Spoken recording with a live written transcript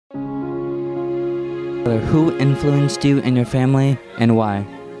Who influenced you in your family and why?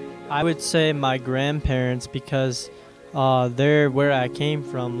 I would say my grandparents because they're where I came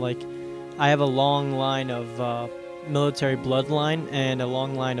from. Like, I have a long line of military bloodline and a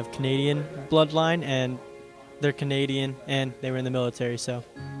long line of Canadian bloodline, and they're Canadian and they were in the military, so.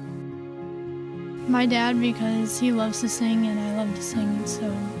 My dad, because he loves to sing and I love to sing,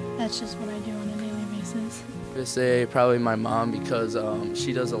 so that's just what I do on a daily basis. I would say probably my mom because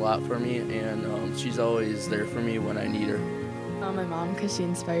she does a lot for me and she's always there for me when I need her. My mom, because she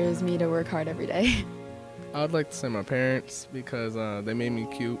inspires me to work hard every day. I would like to say my parents because they made me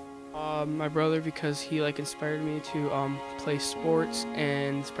cute. My brother because he inspired me to play sports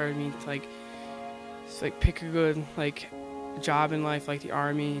and inspired me to pick a good job in life like the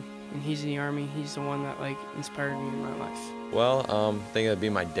Army, and he's in the Army. He's the one that inspired me in my life. Well, I think it'd be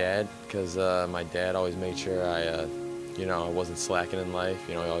my dad because my dad always made sure I wasn't slacking in life.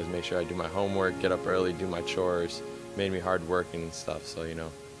 He always made sure I do my homework, get up early, do my chores, made me hardworking and stuff. So he's a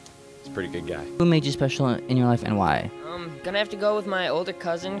pretty good guy. Who made you special in your life and why? Gonna have to go with my older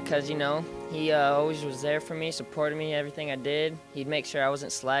cousin because, he always was there for me, supported me everything I did. He'd make sure I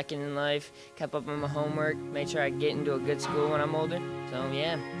wasn't slacking in life, kept up on my homework, made sure I get into a good school when I'm older. So,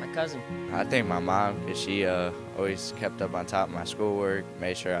 yeah, my cousin. I think my mom because she always kept up on top of my schoolwork,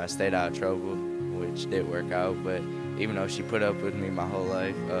 made sure I stayed out of trouble, which did work out. But even though she put up with me my whole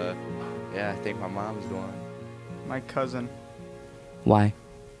life, yeah, I think my mom's the one. My cousin. Why?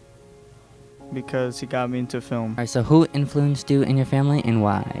 Because he got me into film. Alright, so who influenced you in your family and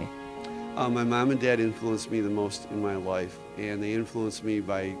why? My mom and dad influenced me the most in my life, and they influenced me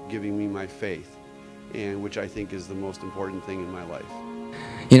by giving me my faith, and which I think is the most important thing in my life.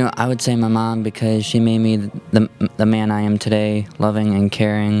 I would say my mom because she made me the man I am today, loving and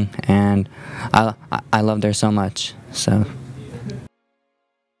caring, and I loved her so much. So.